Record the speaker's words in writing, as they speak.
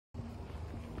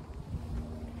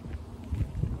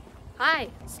Hi!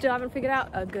 Still haven't figured out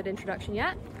a good introduction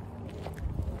yet,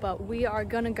 but we are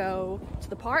gonna go to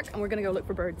the park and we're gonna go look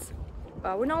for birds.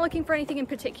 We're not looking for anything in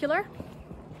particular,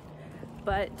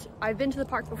 but I've been to the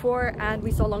park before and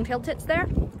we saw long-tailed tits there.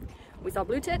 We saw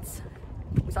blue tits,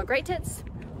 we saw great tits,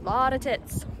 a lot of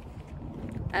tits.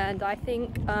 And I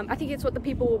think it's what the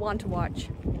people will want to watch.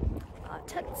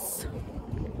 Tits.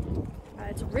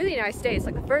 It's a really nice day. It's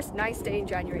like the first nice day in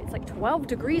January. It's like 12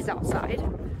 degrees outside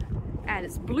and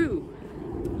it's blue.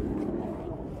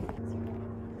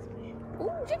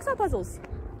 Ooh, jigsaw puzzles.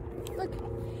 Look.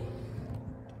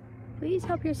 Please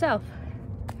help yourself.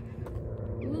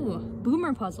 Ooh,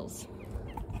 boomer puzzles.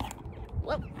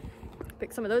 Well,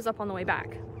 pick some of those up on the way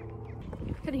back.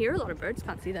 I can hear a lot of birds,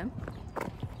 can't see them.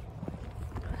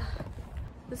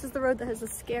 This is the road that has a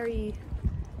scary,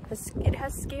 it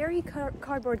has scary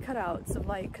cardboard cutouts of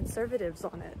like conservatives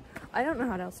on it. I don't know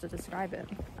how else to describe it.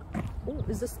 Oh,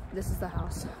 this is the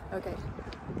house. Okay,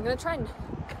 I'm gonna try and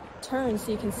turn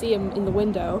so you can see him in the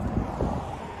window.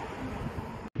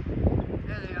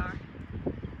 There they are.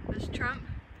 There's Trump,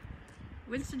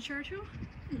 Winston Churchill,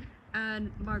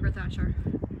 and Margaret Thatcher.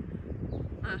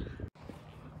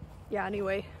 Yeah,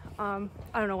 anyway, I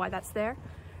don't know why that's there.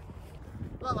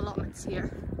 Well, allotments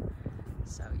here,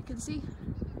 so you can see.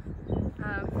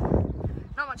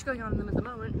 Not much going on in them at the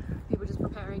moment. People just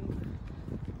preparing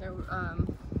their,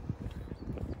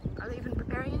 are they even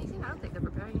preparing anything? I don't think they're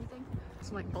preparing anything.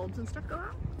 Some like bulbs and stuff go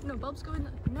out? No, bulbs go in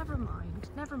the, never mind,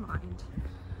 never mind.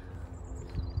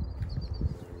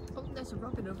 Oh, there's a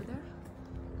robin over there.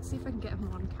 Let's see if I can get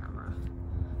him on camera.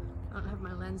 I don't have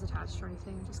my lens attached or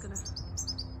anything, I'm just gonna...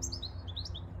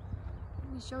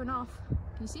 Oh, he's showing off.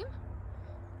 Can you see him?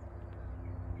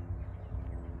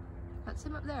 That's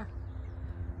him up there.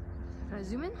 Can I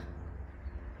zoom in?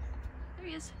 There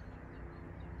he is.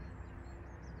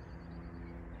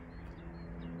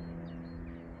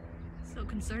 So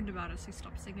concerned about us, he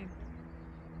stopped singing.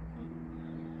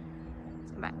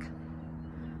 Let's go back.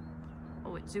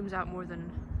 Oh, it zooms out more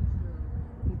than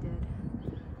we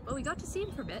did. Well, we got to see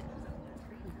him for a bit.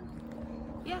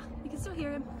 Yeah, you can still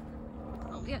hear him.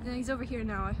 Oh, yeah, no, he's over here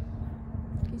now.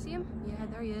 Can you see him? Yeah,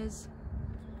 there he is.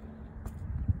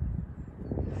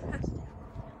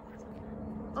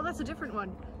 Oh, that's a different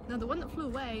one. No, the one that flew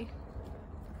away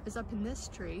is up in this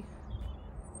tree.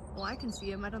 Well, I can see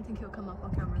him. I don't think he'll come up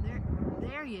on camera.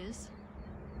 There he is.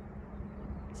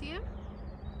 See him?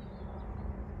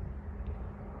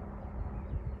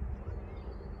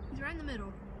 He's right in the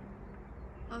middle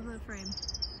of the frame.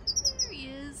 There he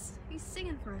is. He's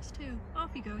singing for us too.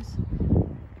 Off he goes.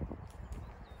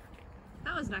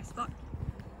 That was a nice spot.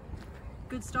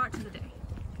 Good start to the day.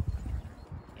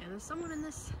 Yeah, there's someone in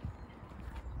this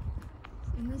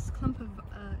clump of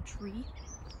tree.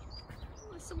 Oh,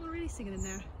 there's someone really singing in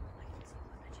there.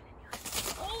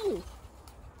 Oh!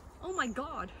 Oh my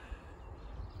god!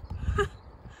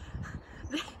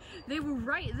 they were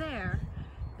right there.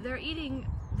 They're eating,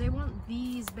 they want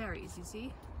these berries, you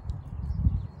see?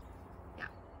 Yeah.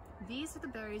 These are the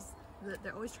berries that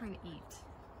they're always trying to eat.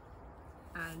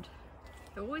 And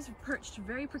they're always perched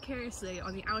very precariously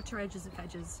on the outer edges of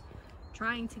hedges,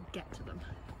 trying to get to them.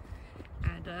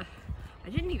 And I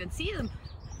didn't even see them.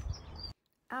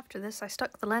 After this, I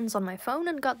stuck the lens on my phone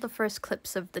and got the first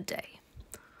clips of the day.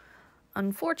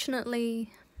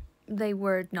 Unfortunately, they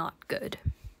were not good.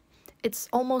 It's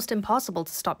almost impossible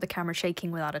to stop the camera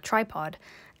shaking without a tripod,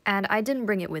 and I didn't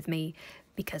bring it with me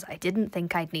because I didn't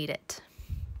think I'd need it.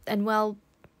 And well,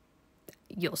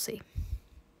 you'll see.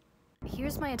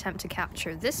 Here's my attempt to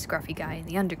capture this scruffy guy in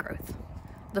the undergrowth.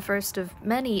 The first of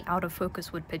many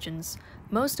out-of-focus wood pigeons,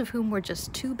 most of whom were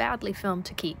just too badly filmed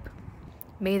to keep.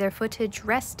 May their footage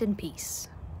rest in peace.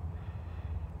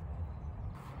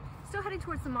 Still heading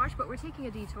towards the marsh, but we're taking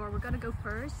a detour. We're gonna go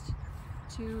first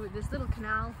to this little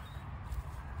canal.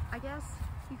 I guess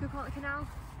you could call it a canal.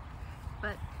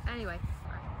 But anyway,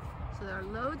 so there are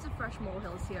loads of fresh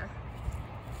molehills here.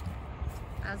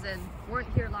 As in,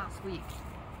 weren't here last week.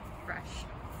 Fresh.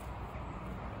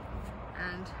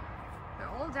 And they're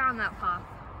all down that path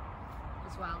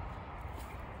as well.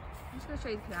 I'm just gonna show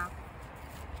you the canal.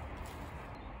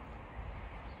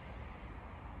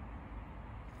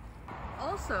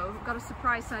 Also, got a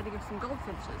surprise sighting of some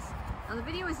goldfinches. Now the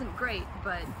video isn't great,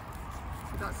 but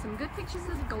we got some good pictures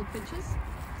of the goldfinches.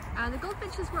 And the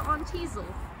goldfinches were on teasel,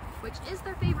 which is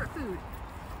their favorite food.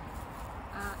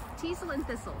 Teasel and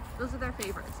thistle, those are their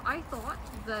favorites. I thought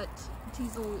that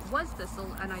teasel was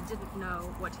thistle, and I didn't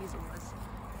know what teasel was.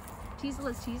 Teasel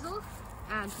is teasel,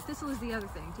 and thistle is the other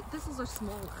thing. Thistles are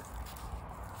smaller.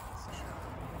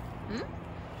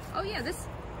 Oh yeah, this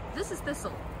is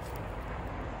thistle.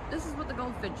 This is what the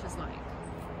goldfinch is like.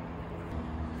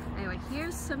 Anyway,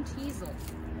 here's some teasel.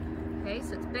 Okay,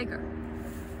 so it's bigger.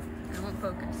 I won't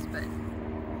focus, but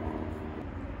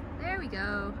there we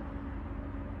go.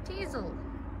 Teasel.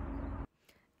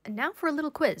 And now for a little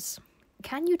quiz.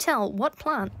 Can you tell what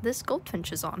plant this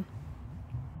goldfinch is on?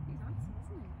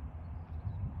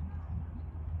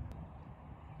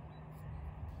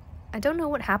 I don't know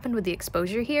what happened with the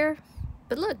exposure here,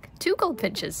 but look, 2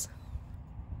 goldfinches.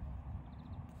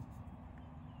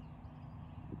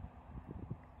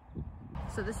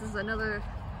 So this is another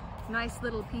nice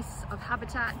little piece of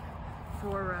habitat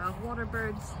for water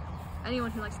birds.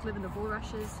 Anyone who likes to live in the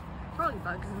bulrushes, probably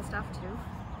bugs and stuff too.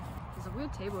 There's a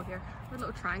weird table here, weird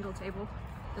little triangle table.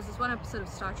 There's this one episode of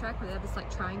Star Trek where they have this like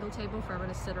triangle table for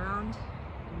everyone to sit around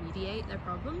and mediate their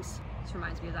problems. This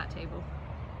reminds me of that table.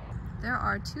 There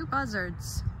are 2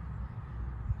 buzzards.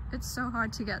 It's so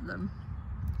hard to get them.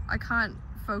 I can't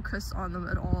focus on them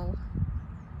at all,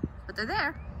 but they're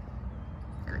there.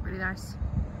 They look really nice.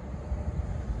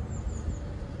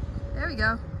 There we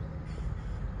go.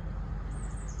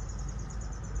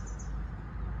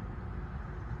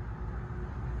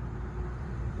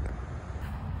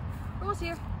 Almost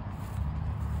here.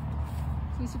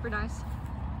 It's super nice.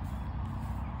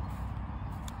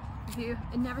 If you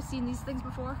had never seen these things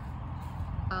before,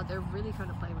 they're really fun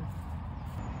to play with.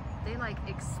 They like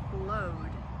explode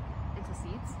into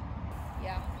seeds.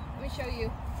 Yeah, let me show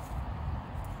you.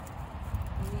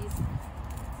 These.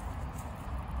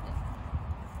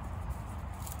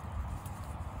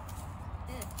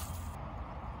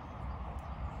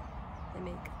 They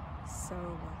make so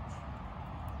much.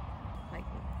 Like,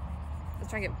 let's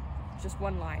try and get just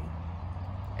one line.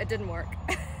 It didn't work.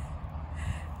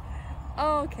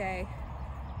 Okay.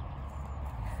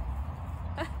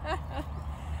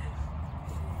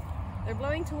 They're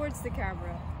blowing towards the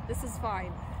camera. This is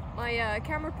fine. My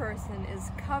camera person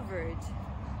is covered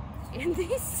in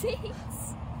these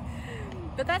seeds.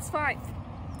 But that's fine.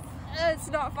 It's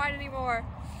not fine anymore.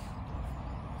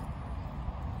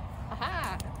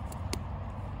 Aha!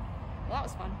 Well, that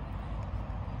was fun.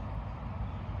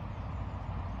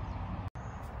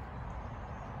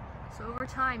 So over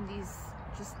time, these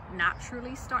just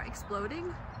naturally start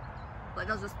exploding. Like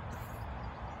they'll just,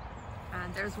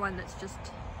 and there's one that's just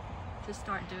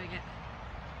start doing it.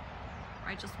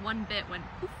 Right, just one bit went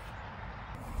poof.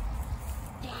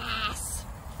 Yes!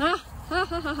 Ah!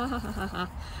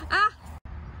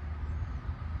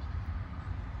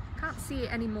 Can't see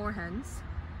any more hens.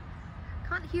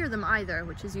 Can't hear them either,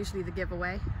 which is usually the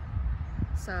giveaway.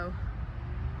 So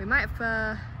we might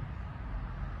have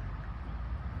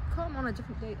caught them on a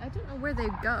different date. I don't know where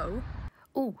they'd go.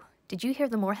 Oh, did you hear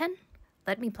the moorhen?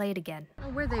 Let me play it again. I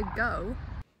don't know where they'd go.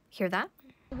 Hear that?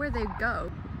 Where they'd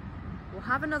go. We'll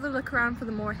have another look around for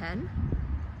the moorhen,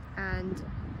 and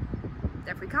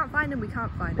if we can't find him, we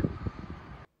can't find him.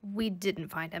 We didn't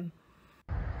find him.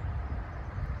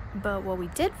 But what we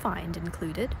did find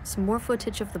included some more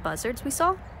footage of the buzzards we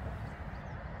saw.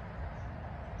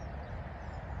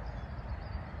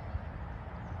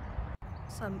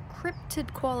 Some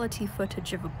cryptid quality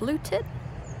footage of a blue tit.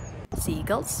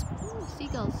 Seagulls. Ooh,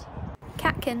 seagulls.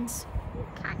 Catkins. Ooh,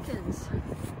 catkins.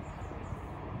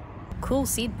 Cool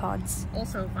seed pods.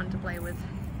 Also fun to play with.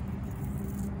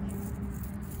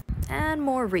 And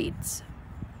more reeds.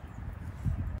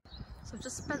 So I've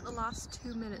just spent the last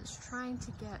 2 minutes trying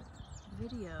to get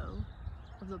video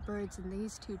of the birds in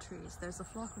these 2 trees. There's a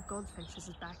flock of goldfinches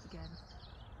is back again.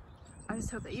 I just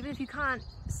hope that even if you can't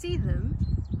see them,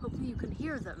 hopefully you can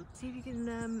hear them. See if you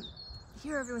can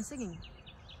hear everyone singing.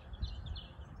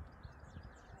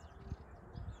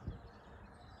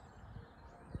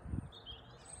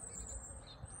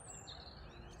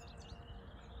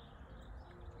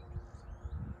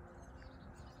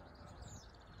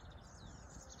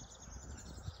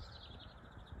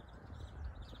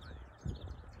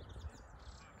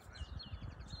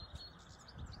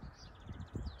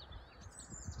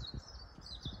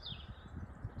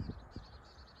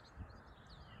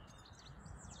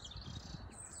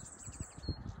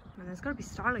 There's gotta be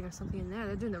starling or something in there.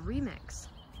 They're doing the remix.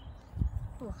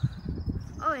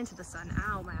 Oh, into the sun.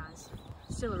 Ow, my eyes.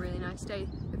 Still a really nice day.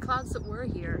 The clouds that were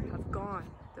here have gone.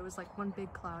 There was like one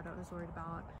big cloud I was worried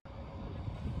about.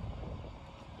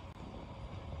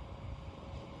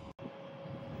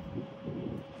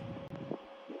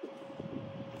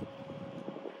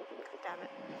 Damn it.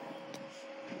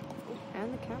 Oh,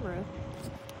 and the camera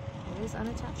is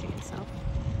unattaching itself.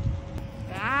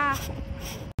 Ah!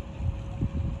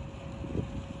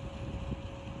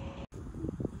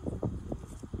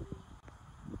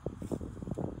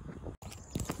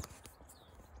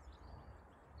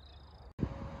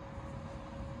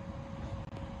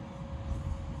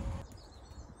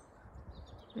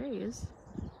 There he is.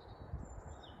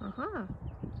 Uh-huh.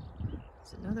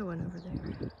 There's another one over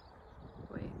there.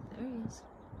 Wait, there he is.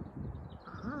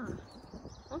 Uh-huh.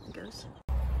 Off he goes.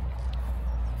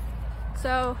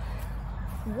 So,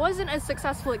 wasn't as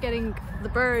successful at getting the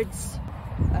birds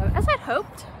as I'd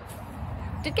hoped.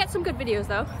 Did get some good videos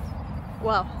though.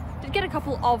 Well, did get a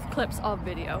couple of clips of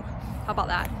video. How about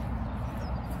that?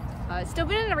 Still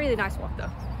been in a really nice walk though.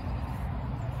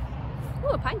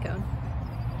 Ooh, a pine cone.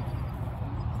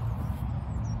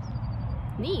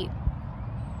 Neat.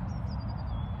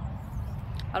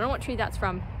 I don't know what tree that's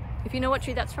from. If you know what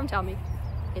tree that's from, tell me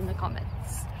in the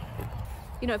comments.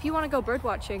 You know, if you want to go bird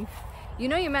watching, you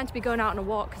know you're meant to be going out on a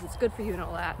walk because it's good for you and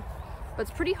all that. But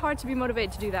it's pretty hard to be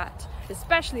motivated to do that,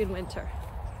 especially in winter.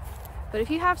 But if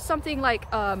you have something like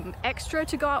extra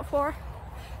to go out for,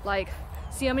 like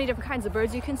see how many different kinds of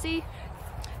birds you can see,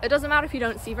 it doesn't matter if you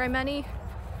don't see very many.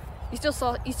 You still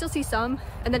see some,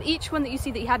 and then each one that you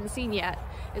see that you hadn't seen yet,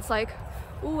 it's like,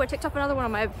 ooh, I ticked up another one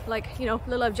on my, like, you know,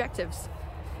 little objectives.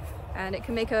 And it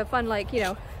can make a fun, like, you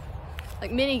know,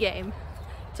 like mini game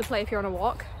to play if you're on a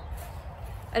walk.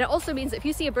 And it also means that if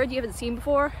you see a bird you haven't seen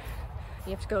before,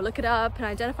 you have to go look it up and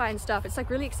identify and stuff. It's like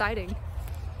really exciting.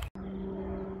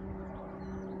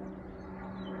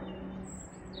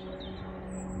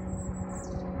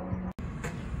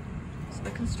 So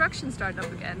the construction started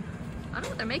up again. I don't know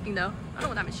what they're making though. I don't know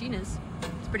what that machine is.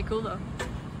 It's pretty cool though.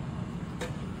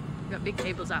 Got big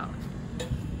cables out.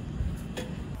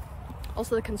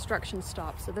 Also the construction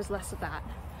stopped, so there's less of that.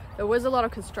 There was a lot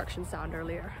of construction sound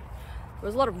earlier. There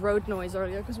was a lot of road noise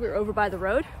earlier because we were over by the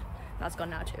road. That's gone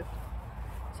now too.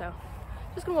 So,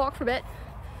 just gonna walk for a bit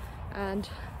and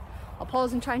I'll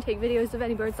pause and try and take videos of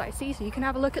any birds that I see so you can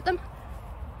have a look at them.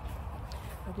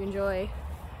 Hope you enjoy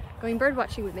going bird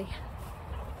watching with me.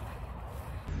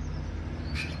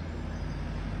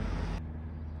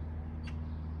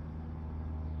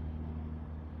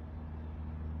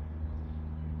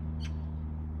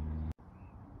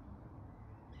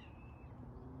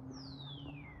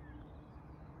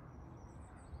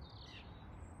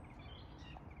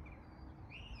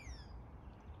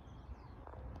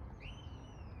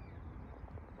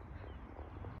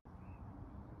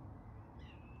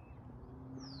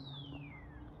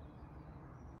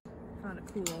 Found a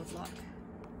cool old lock.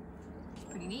 It's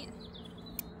pretty neat.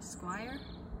 Squire.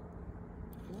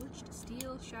 Forged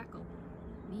steel shackle.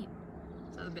 Neat.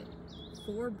 It's a bit.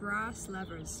 4 brass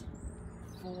levers.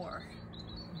 4.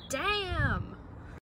 Damn!